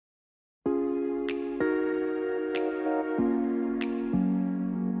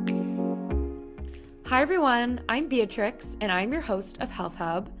Hi everyone, I'm Beatrix and I'm your host of Health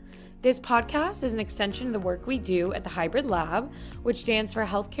Hub. This podcast is an extension of the work we do at the Hybrid Lab, which stands for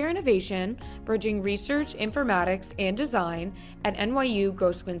Healthcare Innovation, bridging research, informatics, and design at NYU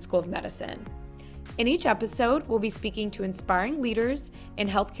Grossman School of Medicine. In each episode, we'll be speaking to inspiring leaders in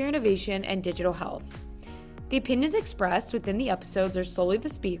healthcare innovation and digital health. The opinions expressed within the episodes are solely the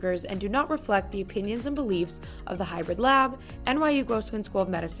speakers and do not reflect the opinions and beliefs of the Hybrid Lab, NYU Grossman School of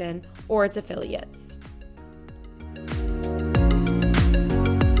Medicine, or its affiliates.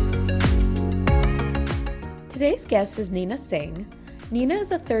 Today's guest is Nina Singh. Nina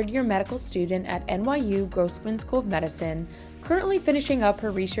is a third-year medical student at NYU Grossman School of Medicine, currently finishing up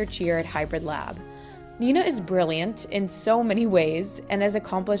her research year at Hybrid Lab. Nina is brilliant in so many ways and has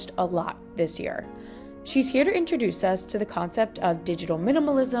accomplished a lot this year. She's here to introduce us to the concept of digital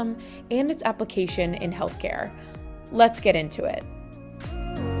minimalism and its application in healthcare. Let's get into it.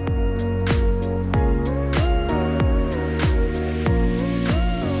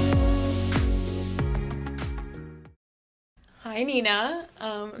 Hi, Nina.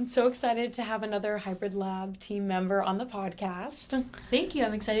 I'm so excited to have another Hybrid Lab team member on the podcast. Thank you.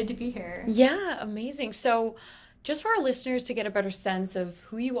 I'm excited to be here. Yeah, amazing. So just for our listeners to get a better sense of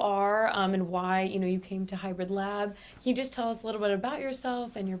who you are and why, you came to Hybrid Lab, can you just tell us a little bit about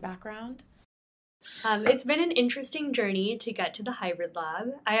yourself and your background? It's been an interesting journey to get to the Hybrid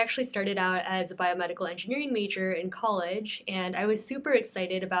Lab. I actually started out as a biomedical engineering major in college, and I was super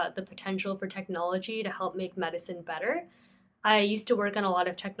excited about the potential for technology to help make medicine better. I used to work on a lot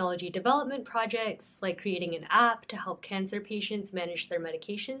of technology development projects, like creating an app to help cancer patients manage their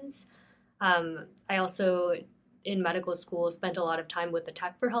medications. I also, in medical school, spent a lot of time with the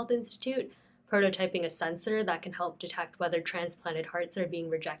Tech for Health Institute, prototyping a sensor that can help detect whether transplanted hearts are being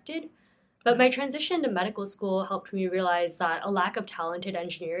rejected. But my transition to medical school helped me realize that a lack of talented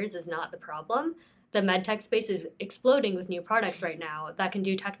engineers is not the problem. The medtech space is exploding with new products right now that can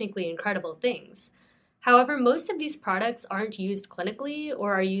do technically incredible things. However, most of these products aren't used clinically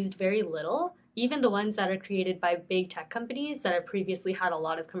or are used very little, even the ones that are created by big tech companies that have previously had a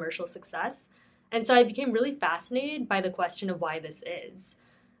lot of commercial success. And so I became really fascinated by the question of why this is.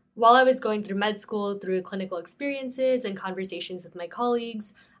 While I was going through med school, through clinical experiences and conversations with my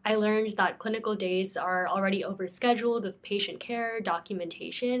colleagues, I learned that clinical days are already overscheduled with patient care,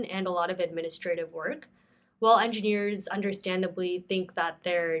 documentation, and a lot of administrative work. While engineers understandably think that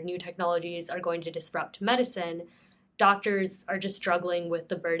their new technologies are going to disrupt medicine, doctors are just struggling with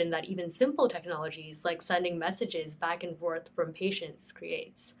the burden that even simple technologies like sending messages back and forth from patients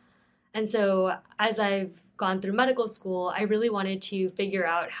creates. And so as I've gone through medical school, I really wanted to figure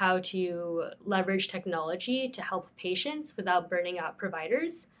out how to leverage technology to help patients without burning out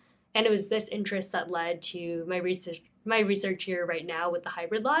providers. And it was this interest that led to my research here right now with the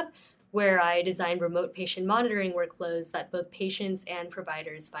Hybrid Lab, where I design remote patient monitoring workflows that both patients and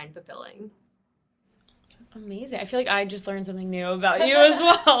providers find fulfilling. That's amazing. I feel like I just learned something new about you as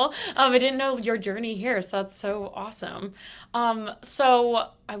well. I didn't know your journey here, so that's so awesome. What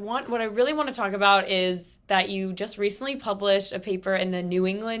I really want to talk about is that you just recently published a paper in the New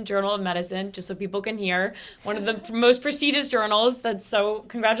England Journal of Medicine, just so people can hear, one of the most prestigious journals. So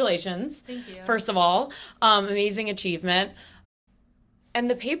congratulations. Thank you. First of all, amazing achievement. And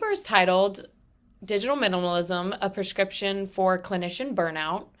the paper is titled Digital Minimalism, a Prescription for Clinician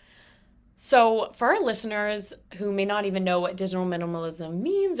Burnout. So for our listeners who may not even know what digital minimalism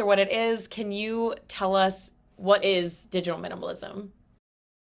means or what it is, can you tell us what is digital minimalism?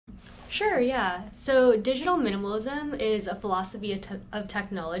 Sure, yeah. So digital minimalism is a philosophy of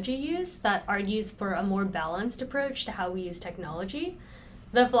technology use that argues for a more balanced approach to how we use technology.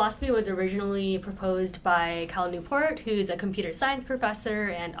 The philosophy was originally proposed by Cal Newport, who's a computer science professor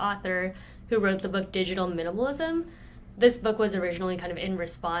and author who wrote the book Digital Minimalism. This book was originally kind of in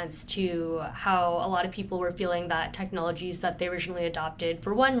response to how a lot of people were feeling that technologies that they originally adopted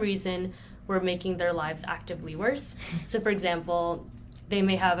for one reason were making their lives actively worse. So for example, they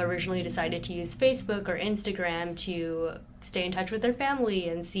may have originally decided to use Facebook or Instagram to stay in touch with their family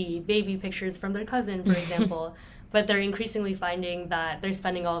and see baby pictures from their cousin, for example. But they're increasingly finding that they're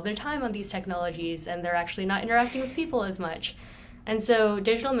spending all of their time on these technologies and they're actually not interacting with people as much. And so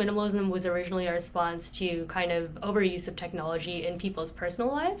digital minimalism was originally a response to kind of overuse of technology in people's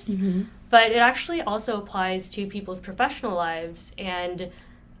personal lives, but it actually also applies to people's professional lives. And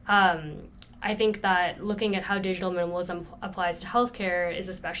I think that looking at how digital minimalism applies to healthcare is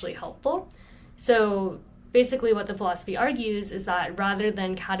especially helpful. So basically what the philosophy argues is that rather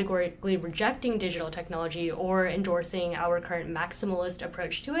than categorically rejecting digital technology or endorsing our current maximalist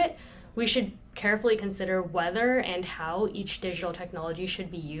approach to it, we should carefully consider whether and how each digital technology should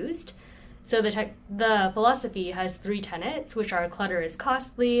be used. So the philosophy has 3 tenets, which are clutter is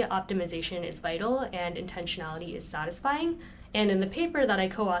costly, optimization is vital, and intentionality is satisfying. And in the paper that I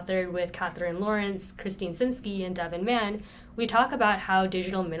co-authored with Catherine Lawrence, Christine Sinsky, and Devin Mann, we talk about how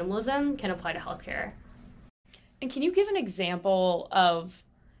digital minimalism can apply to healthcare. And can you give an example of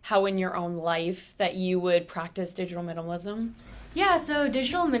how in your own life that you would practice digital minimalism? Yeah, so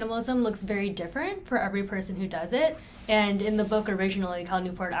digital minimalism looks very different for every person who does it. And in the book originally, Cal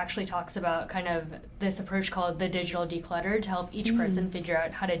Newport actually talks about kind of this approach called the digital declutter to help each person figure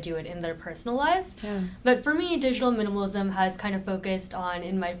out how to do it in their personal lives. Yeah. But for me, digital minimalism has kind of focused on,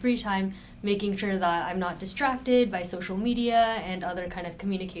 in my free time, making sure that I'm not distracted by social media and other kind of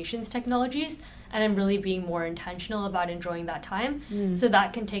communications technologies, and I'm really being more intentional about enjoying that time. So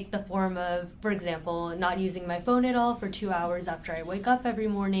that can take the form of, for example, not using my phone at all for 2 hours after I wake up every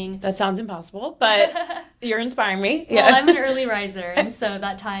morning. That sounds impossible, but you're inspiring me. Well, I'm an early riser, and so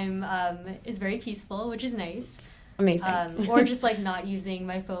that time is very peaceful, which is nice. Amazing. Or just like not using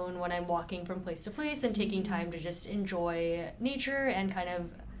my phone when I'm walking from place to place and taking time to just enjoy nature and kind of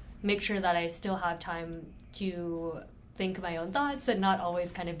make sure that I still have time to think my own thoughts and not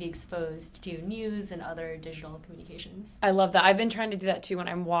always kind of be exposed to news and other digital communications. I love that. I've been trying to do that too when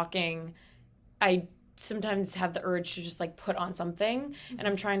I'm walking. I sometimes have the urge to just like put on something, and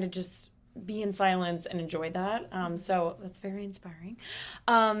I'm trying to just be in silence and enjoy that. So that's very inspiring.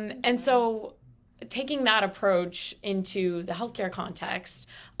 And so taking that approach into the healthcare context,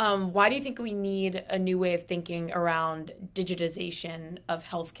 why do you think we need a new way of thinking around digitization of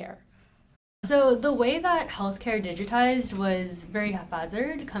healthcare? So the way that healthcare digitized was very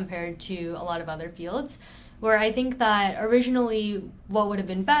haphazard compared to a lot of other fields, where I think that originally what would have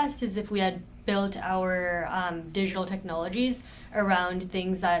been best is if we had built our digital technologies around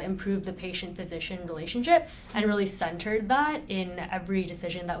things that improve the patient-physician relationship and really centered that in every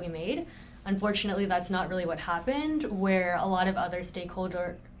decision that we made. Unfortunately, that's not really what happened, where a lot of other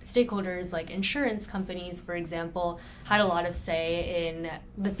stakeholders like insurance companies, for example, had a lot of say in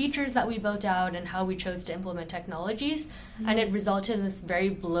the features that we built out and how we chose to implement technologies. And it resulted in this very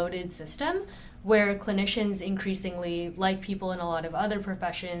bloated system where clinicians increasingly, like people in a lot of other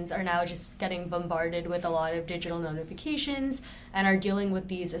professions, are now just getting bombarded with a lot of digital notifications and are dealing with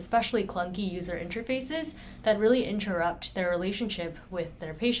these especially clunky user interfaces that really interrupt their relationship with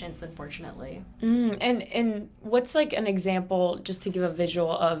their patients, unfortunately. And what's like an example, just to give a visual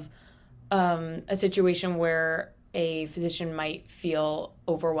of a situation where a physician might feel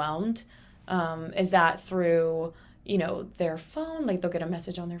overwhelmed? Is that through, their phone? Like they'll get a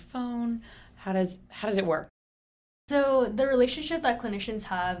message on their phone? How does it work? So the relationship that clinicians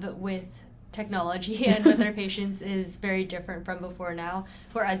have with technology and with their patients is very different from before now,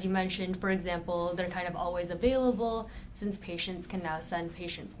 where, as you mentioned, for example, they're kind of always available since patients can now send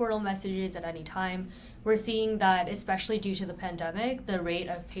patient portal messages at any time. We're seeing that, especially due to the pandemic, the rate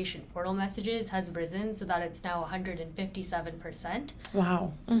of patient portal messages has risen so that it's now 157%.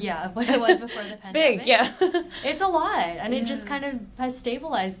 Wow. Yeah, of what it was before the pandemic. It's big, yeah. It's a lot, and it just kind of has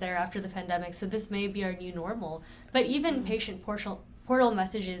stabilized there after the pandemic, so this may be our new normal. But even patient portal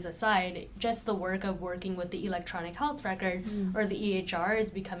messages aside, just the work of working with the electronic health record or the EHR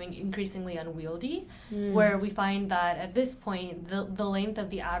is becoming increasingly unwieldy, where we find that at this point, the length of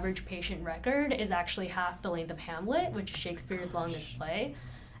the average patient record is actually half the length of Hamlet, which is Shakespeare's longest play.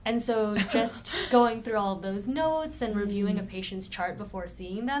 And so just going through all of those notes and reviewing a patient's chart before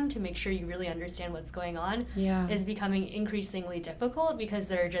seeing them to make sure you really understand what's going on is becoming increasingly difficult because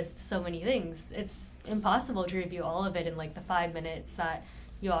there are just so many things. It's impossible to review all of it in like the 5 minutes that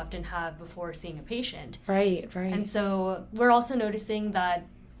you often have before seeing a patient. Right. And so we're also noticing that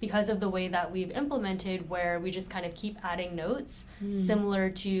because of the way that we've implemented, where we just kind of keep adding notes,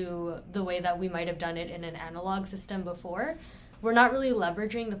 similar to the way that we might have done it in an analog system before, we're not really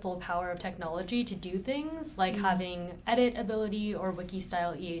leveraging the full power of technology to do things like having edit ability or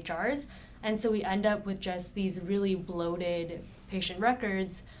wiki-style EHRs. And so we end up with just these really bloated patient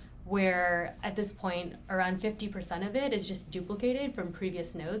records where at this point around 50% of it is just duplicated from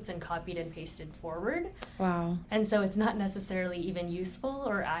previous notes and copied and pasted forward. Wow. And so it's not necessarily even useful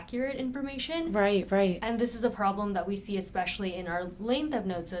or accurate information. Right. And this is a problem that we see especially in our length of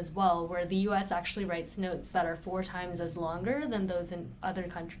notes as well, where the US actually writes notes that are 4 times as longer than those in other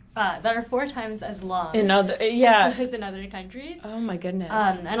countries, that are 4 times as long as in other countries. Oh my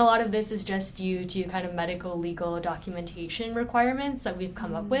goodness. And a lot of this is just due to kind of medical legal documentation requirements that we've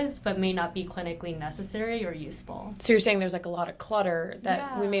come up with, but may not be clinically necessary or useful. So you're saying there's like a lot of clutter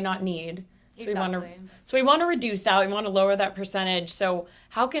that we may not need. So exactly. we want to reduce that. We want to lower that percentage. So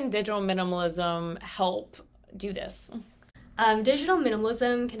how can digital minimalism help do this? Digital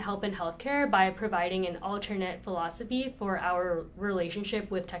minimalism can help in healthcare by providing an alternate philosophy for our relationship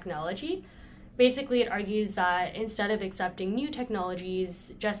with technology. Basically, it argues that instead of accepting new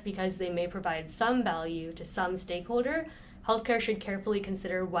technologies just because they may provide some value to some stakeholder, healthcare should carefully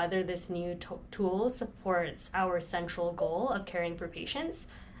consider whether this new tool supports our central goal of caring for patients.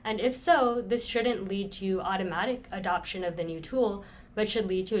 And if so, this shouldn't lead to automatic adoption of the new tool, but should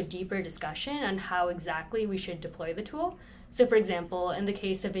lead to a deeper discussion on how exactly we should deploy the tool. So for example, in the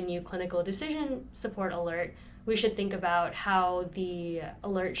case of a new clinical decision support alert, we should think about how the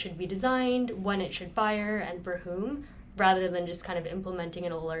alert should be designed, when it should fire, and for whom, rather than just kind of implementing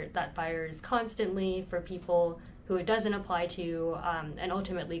an alert that fires constantly for people who it doesn't apply to, and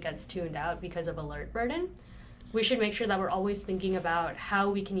ultimately gets tuned out because of alert burden. We should make sure that we're always thinking about how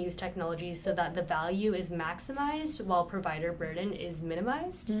we can use technology so that the value is maximized while provider burden is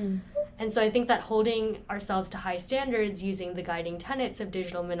minimized. And so I think that holding ourselves to high standards using the guiding tenets of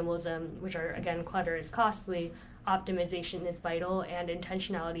digital minimalism, which are, again, clutter is costly, optimization is vital, and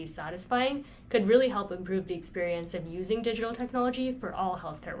intentionality is satisfying, could really help improve the experience of using digital technology for all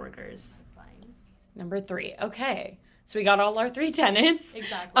healthcare workers. Number 3. Okay. So we got all our 3 tenets.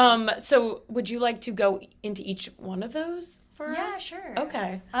 Exactly. So would you like to go into each one of those for us? Yeah, sure.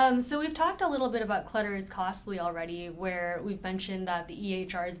 Okay. So we've talked a little bit about clutter is costly already, where we've mentioned that the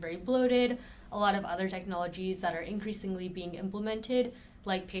EHR is very bloated. A lot of other technologies that are increasingly being implemented,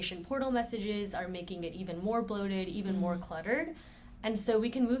 like patient portal messages, are making it even more bloated, even more cluttered. And so we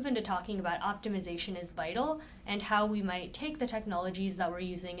can move into talking about optimization is vital and how we might take the technologies that we're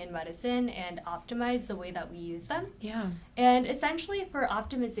using in medicine and optimize the way that we use them. Yeah. And essentially for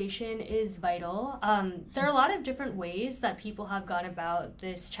optimization is vital, there are a lot of different ways that people have gone about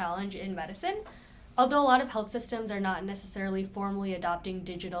this challenge in medicine. Although a lot of health systems are not necessarily formally adopting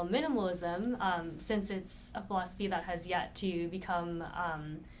digital minimalism, since it's a philosophy that has yet to become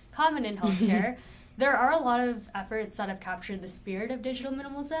common in healthcare, there are a lot of efforts that have captured the spirit of digital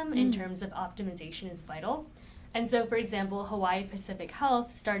minimalism in terms of optimization is vital. And so, for example, Hawaii Pacific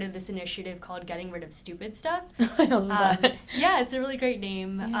Health started this initiative called Getting Rid of Stupid Stuff. I love that. Yeah, it's a really great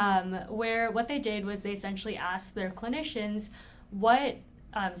name, where what they did was they essentially asked their clinicians what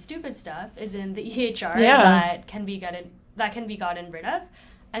stupid stuff is in the EHR that can be gotten rid of.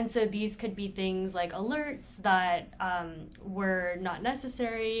 And so these could be things like alerts that were not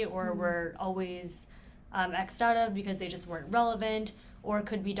necessary or were always X'd out of because they just weren't relevant, or it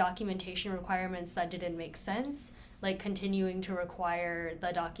could be documentation requirements that didn't make sense, like continuing to require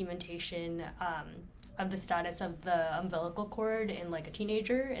the documentation of the status of the umbilical cord in like a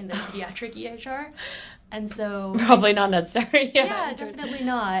teenager in the pediatric EHR. And so probably not necessary. Yeah, definitely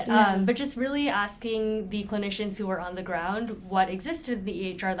not. But just really asking the clinicians who were on the ground what existed in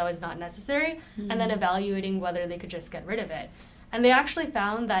the EHR that was not necessary, and then evaluating whether they could just get rid of it. And they actually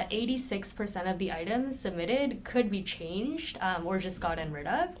found that 86% of the items submitted could be changed or just gotten rid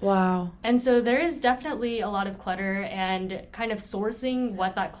of. Wow. And so there is definitely a lot of clutter, and kind of sourcing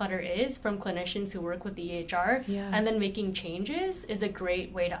what that clutter is from clinicians who work with the EHR and then making changes is a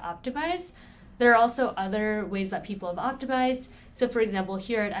great way to optimize. There are also other ways that people have optimized. So for example,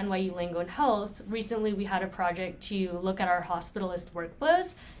 here at NYU Langone Health, recently we had a project to look at our hospitalist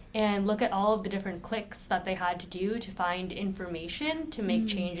workflows and look at all of the different clicks that they had to do to find information to make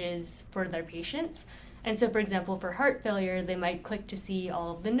changes for their patients. And so, for example, for heart failure, they might click to see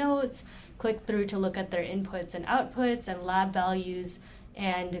all of the notes, click through to look at their inputs and outputs and lab values,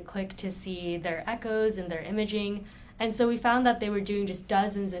 and click to see their echoes and their imaging. And so we found that they were doing just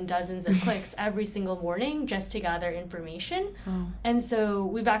dozens and dozens of clicks every single morning just to gather information. And so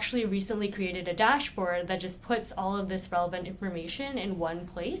we've actually recently created a dashboard that just puts all of this relevant information in one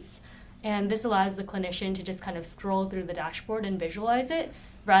place. And this allows the clinician to just kind of scroll through the dashboard and visualize it,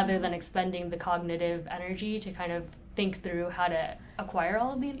 rather than expending the cognitive energy to kind of think through how to acquire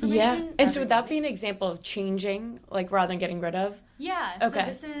all of the information. Yeah. And so would that be an example of changing, like rather than getting rid of? Yeah, Okay. so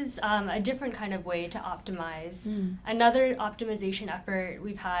this is a different kind of way to optimize. Another optimization effort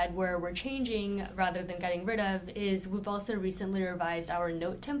we've had where we're changing rather than getting rid of is we've also recently revised our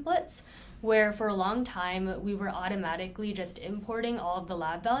note templates, where for a long time we were automatically just importing all of the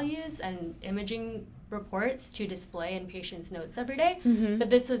lab values and imaging reports to display in patients' notes every day.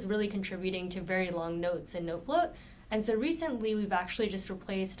 But this was really contributing to very long notes and note bloat. And so recently we've actually just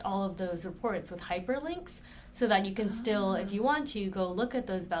replaced all of those reports with hyperlinks so that you can still, if you want to, go look at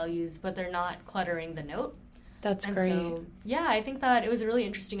those values, but they're not cluttering the note. That's and great. So, yeah, I think that it was a really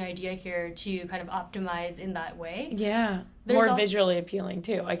interesting idea here to kind of optimize in that way. Yeah. More visually appealing,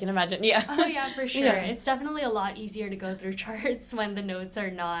 too, I can imagine. Yeah. Oh, yeah, for sure. Yeah. It's definitely a lot easier to go through charts when the notes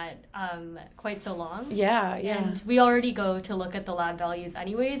are not quite so long. Yeah. And we already go to look at the lab values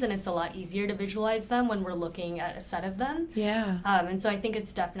anyways, and it's a lot easier to visualize them when we're looking at a set of them. Yeah. And so I think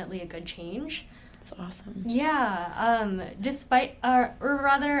it's definitely a good change. That's awesome. Yeah. In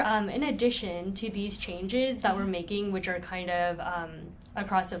addition to these changes that we're making, which are kind of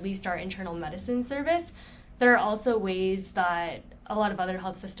across at least our internal medicine service, there are also ways that a lot of other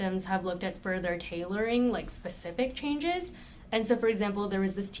health systems have looked at further tailoring, like specific changes. And so, for example, there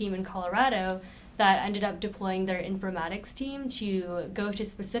was this team in Colorado that ended up deploying their informatics team to go to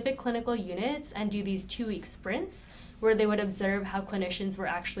specific clinical units and do these 2-week sprints where they would observe how clinicians were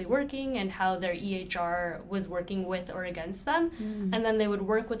actually working and how their EHR was working with or against them. And then they would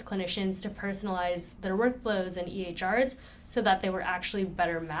work with clinicians to personalize their workflows and EHRs so that they were actually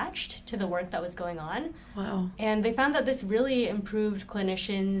better matched to the work that was going on. Wow. And they found that this really improved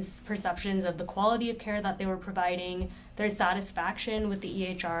clinicians' perceptions of the quality of care that they were providing. Their satisfaction with the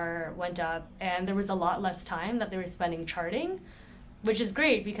EHR went up, and there was a lot less time that they were spending charting, which is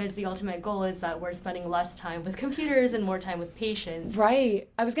great because the ultimate goal is that we're spending less time with computers and more time with patients. Right.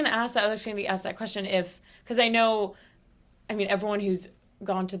 I was going to ask that. I was actually going to ask that question because everyone who's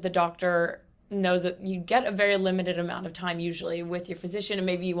gone to the doctor knows that you get a very limited amount of time usually with your physician, and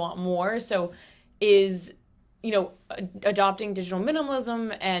maybe you want more. So is, adopting digital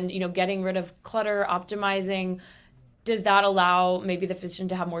minimalism and, getting rid of clutter, optimizing, does that allow maybe the physician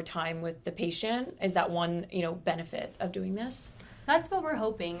to have more time with the patient? Is that one, benefit of doing this? That's what we're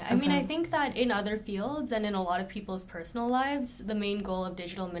hoping. I mean, I think that in other fields and in a lot of people's personal lives, the main goal of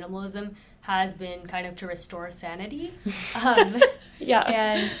digital minimalism has been kind of to restore sanity.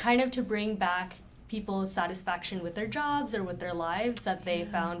 And kind of to bring back people's satisfaction with their jobs or with their lives that they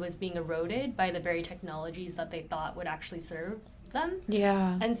found was being eroded by the very technologies that they thought would actually serve them.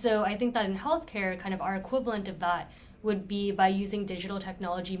 Yeah. And so I think that in healthcare, kind of our equivalent of that would be by using digital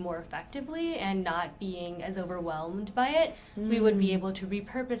technology more effectively and not being as overwhelmed by it, we would be able to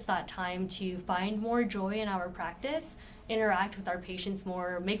repurpose that time to find more joy in our practice, interact with our patients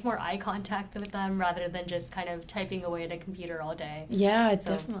more, make more eye contact with them rather than just kind of typing away at a computer all day. Yeah,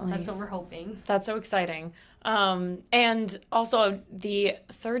 so definitely. That's what we're hoping. That's so exciting. And also the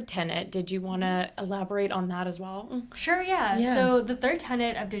third tenet, did you want to elaborate on that as well? Sure, yeah. So the third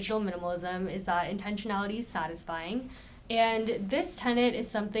tenet of digital minimalism is that intentionality is satisfying. And this tenet is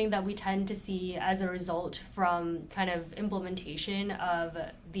something that we tend to see as a result from kind of implementation of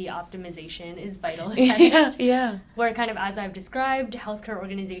the optimization is vital tenet. Where kind of, as I've described, healthcare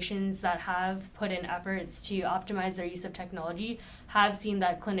organizations that have put in efforts to optimize their use of technology have seen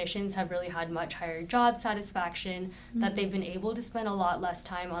that clinicians have really had much higher job satisfaction, that they've been able to spend a lot less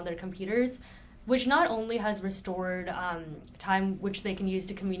time on their computers, which not only has restored time which they can use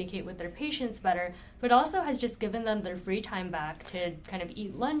to communicate with their patients better, but also has just given them their free time back to kind of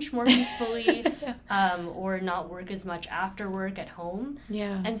eat lunch more peacefully or not work as much after work at home.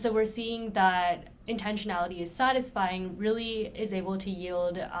 Yeah. And so we're seeing that intentionality is satisfying really is able to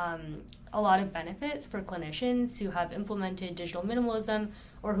yield a lot of benefits for clinicians who have implemented digital minimalism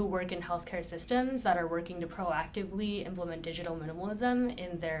or who work in healthcare systems that are working to proactively implement digital minimalism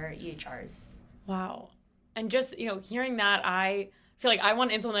in their EHRs. Wow. And just, hearing that, I feel like I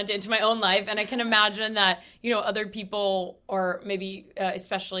want to implement it into my own life. And I can imagine that, other people or maybe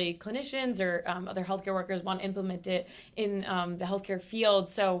especially clinicians or other healthcare workers want to implement it in the healthcare field.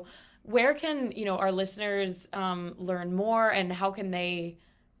 So where can, our listeners learn more, and how can they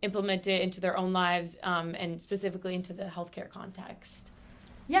implement it into their own lives and specifically into the healthcare context?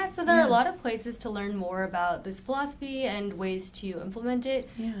 Yeah, so there are a lot of places to learn more about this philosophy and ways to implement it.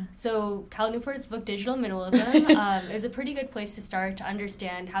 Yeah. So Cal Newport's book, Digital Minimalism, is a pretty good place to start to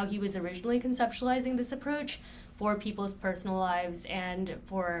understand how he was originally conceptualizing this approach for people's personal lives and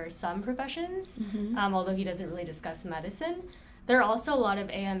for some professions, although he doesn't really discuss medicine. There are also a lot of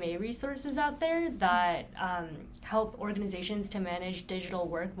AMA resources out there that help organizations to manage digital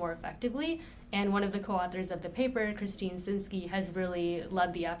work more effectively. And one of the co-authors of the paper, Christine Sinsky, has really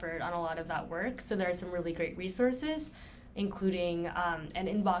led the effort on a lot of that work. So there are some really great resources, including an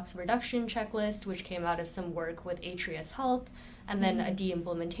inbox reduction checklist, which came out of some work with Atrius Health, and then a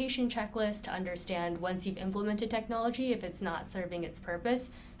de-implementation checklist to understand once you've implemented technology, if it's not serving its purpose,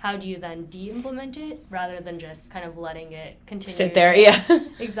 how do you then de-implement it rather than just kind of letting it continue? Sit there, yeah.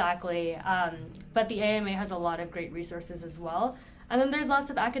 Exactly. But the AMA has a lot of great resources as well. And then there's lots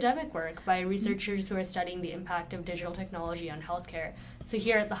of academic work by researchers who are studying the impact of digital technology on healthcare. So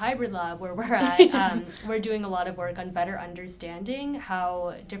here at the Hybrid Lab, where we're at, we're doing a lot of work on better understanding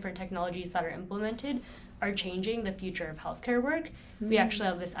how different technologies that are implemented are changing the future of healthcare work. We actually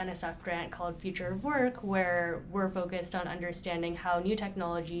have this NSF grant called Future of Work, where we're focused on understanding how new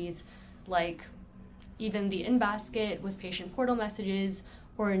technologies like even the in-basket with patient portal messages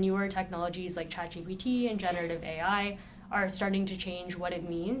or newer technologies like ChatGPT and generative AI are starting to change what it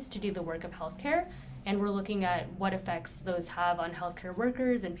means to do the work of healthcare. And we're looking at what effects those have on healthcare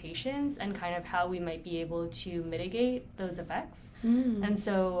workers and patients and kind of how we might be able to mitigate those effects. And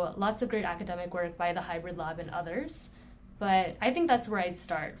so lots of great academic work by the Hybrid Lab and others. But I think that's where I'd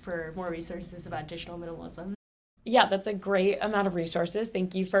start for more resources about digital minimalism. Yeah, that's a great amount of resources.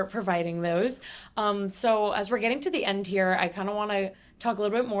 Thank you for providing those. So as we're getting to the end here, I kind of want to talk a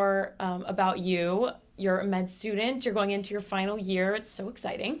little bit more about you. You're a med student. You're going into your final year. It's so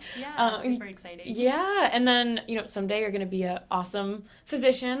exciting. Yeah, super exciting. Yeah, and then, someday you're going to be an awesome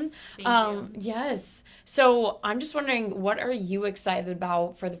physician. Thank you. Yes. So I'm just wondering, what are you excited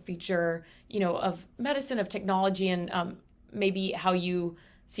about for the future, of medicine, of technology, and maybe how you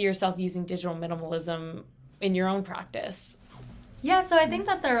see yourself using digital minimalism in your own practice? Yeah, so I think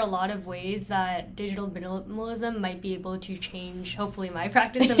that there are a lot of ways that digital minimalism might be able to change, hopefully, my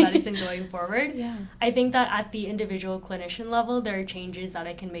practice of medicine going forward. Yeah. I think that at the individual clinician level, there are changes that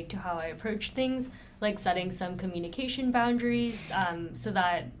I can make to how I approach things, like setting some communication boundaries so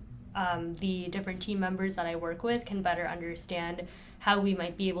that the different team members that I work with can better understand how we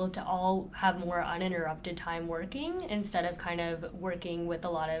might be able to all have more uninterrupted time working instead of kind of working with a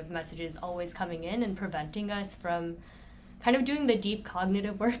lot of messages always coming in and preventing us from kind of doing the deep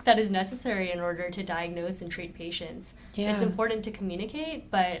cognitive work that is necessary in order to diagnose and treat patients. Yeah. It's important to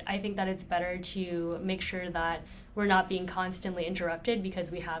communicate, but I think that it's better to make sure that we're not being constantly interrupted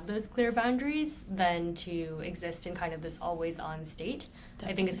because we have those clear boundaries than to exist in kind of this always-on state.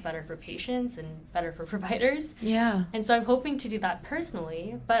 Definitely. I think it's better for patients and better for providers. Yeah. And so I'm hoping to do that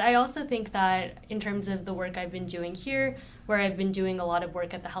personally, but I also think that in terms of the work I've been doing here, where I've been doing a lot of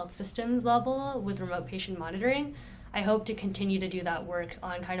work at the health systems level with remote patient monitoring, I hope to continue to do that work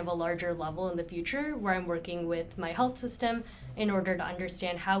on kind of a larger level in the future, where I'm working with my health system in order to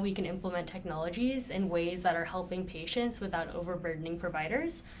understand how we can implement technologies in ways that are helping patients without overburdening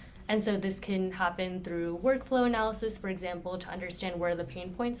providers. And so this can happen through workflow analysis, for example, to understand where the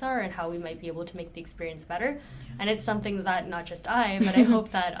pain points are and how we might be able to make the experience better. And it's something that not just I, but I hope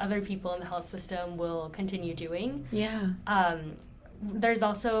that other people in the health system will continue doing. Yeah. There's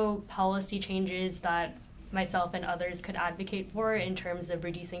also policy changes that myself and others could advocate for in terms of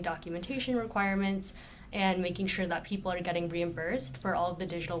reducing documentation requirements and making sure that people are getting reimbursed for all of the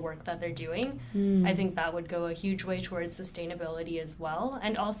digital work that they're doing. I think that would go a huge way towards sustainability as well,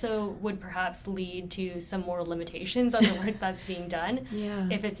 and also would perhaps lead to some more limitations on the work that's being done. Yeah.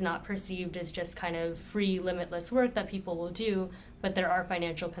 If it's not perceived as just kind of free, limitless work that people will do, but there are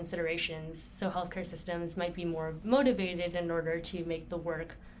financial considerations. So healthcare systems might be more motivated in order to make the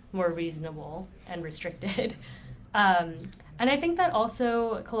work more reasonable and restricted. And I think that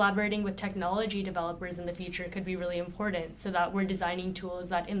also collaborating with technology developers in the future could be really important so that we're designing tools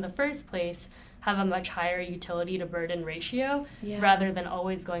that in the first place have a much higher utility to burden ratio rather than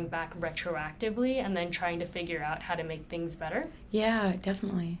always going back retroactively and then trying to figure out how to make things better. Yeah,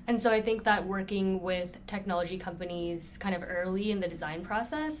 definitely. And so I think that working with technology companies kind of early in the design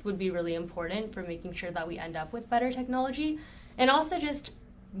process would be really important for making sure that we end up with better technology, and also just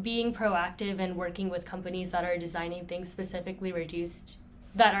being proactive and working with companies that are designing things specifically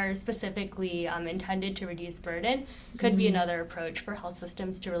intended to reduce burden could be another approach for health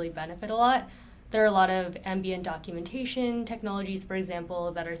systems to really benefit a lot. There are a lot of ambient documentation technologies, for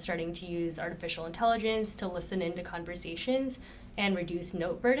example, that are starting to use artificial intelligence to listen into conversations and reduce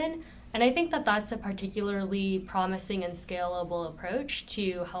note burden. And I think that that's a particularly promising and scalable approach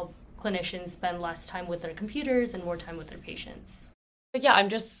to help clinicians spend less time with their computers and more time with their patients. But yeah,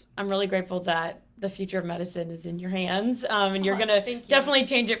 I'm really grateful that the future of medicine is in your hands, and you're going to definitely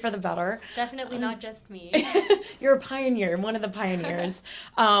change it for the better. Definitely not just me. You're a pioneer, one of the pioneers.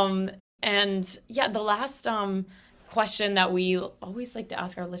 And yeah, the last question that we always like to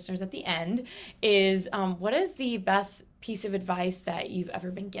ask our listeners at the end is, what is the best piece of advice that you've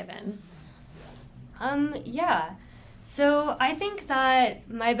ever been given? So I think that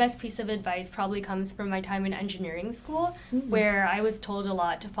my best piece of advice probably comes from my time in engineering school, where I was told a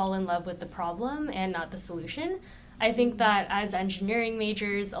lot to fall in love with the problem and not the solution. I think that as engineering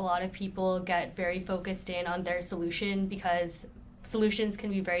majors, a lot of people get very focused in on their solution because solutions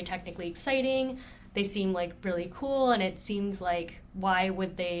can be very technically exciting. they seem like really cool, and it seems like why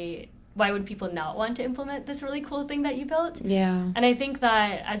would people not want to implement this really cool thing that you built? Yeah. And I think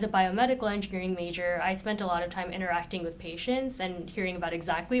that as a biomedical engineering major, I spent a lot of time interacting with patients and hearing about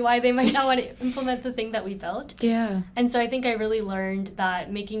exactly why they might not want to implement the thing that we built. Yeah. And so I think I really learned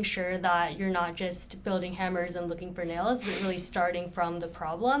that making sure that you're not just building hammers and looking for nails, but really starting from the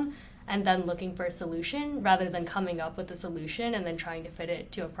problem and then looking for a solution rather than coming up with a solution and then trying to fit it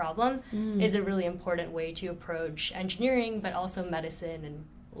to a problem is a really important way to approach engineering, but also medicine and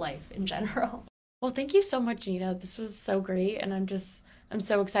life in general. Well, thank you so much, Nina. This was so great, and I'm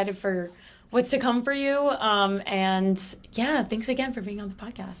so excited for what's to come for you. And yeah, thanks again for being on the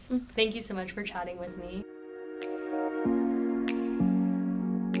podcast. Thank you so much for chatting with me.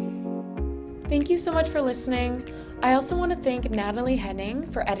 Thank you so much for listening. I also want to thank Natalie Henning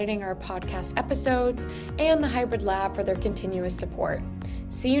for editing our podcast episodes and the Hybrid Lab for their continuous support.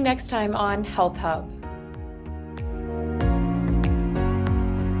 See you next time on Health Hub.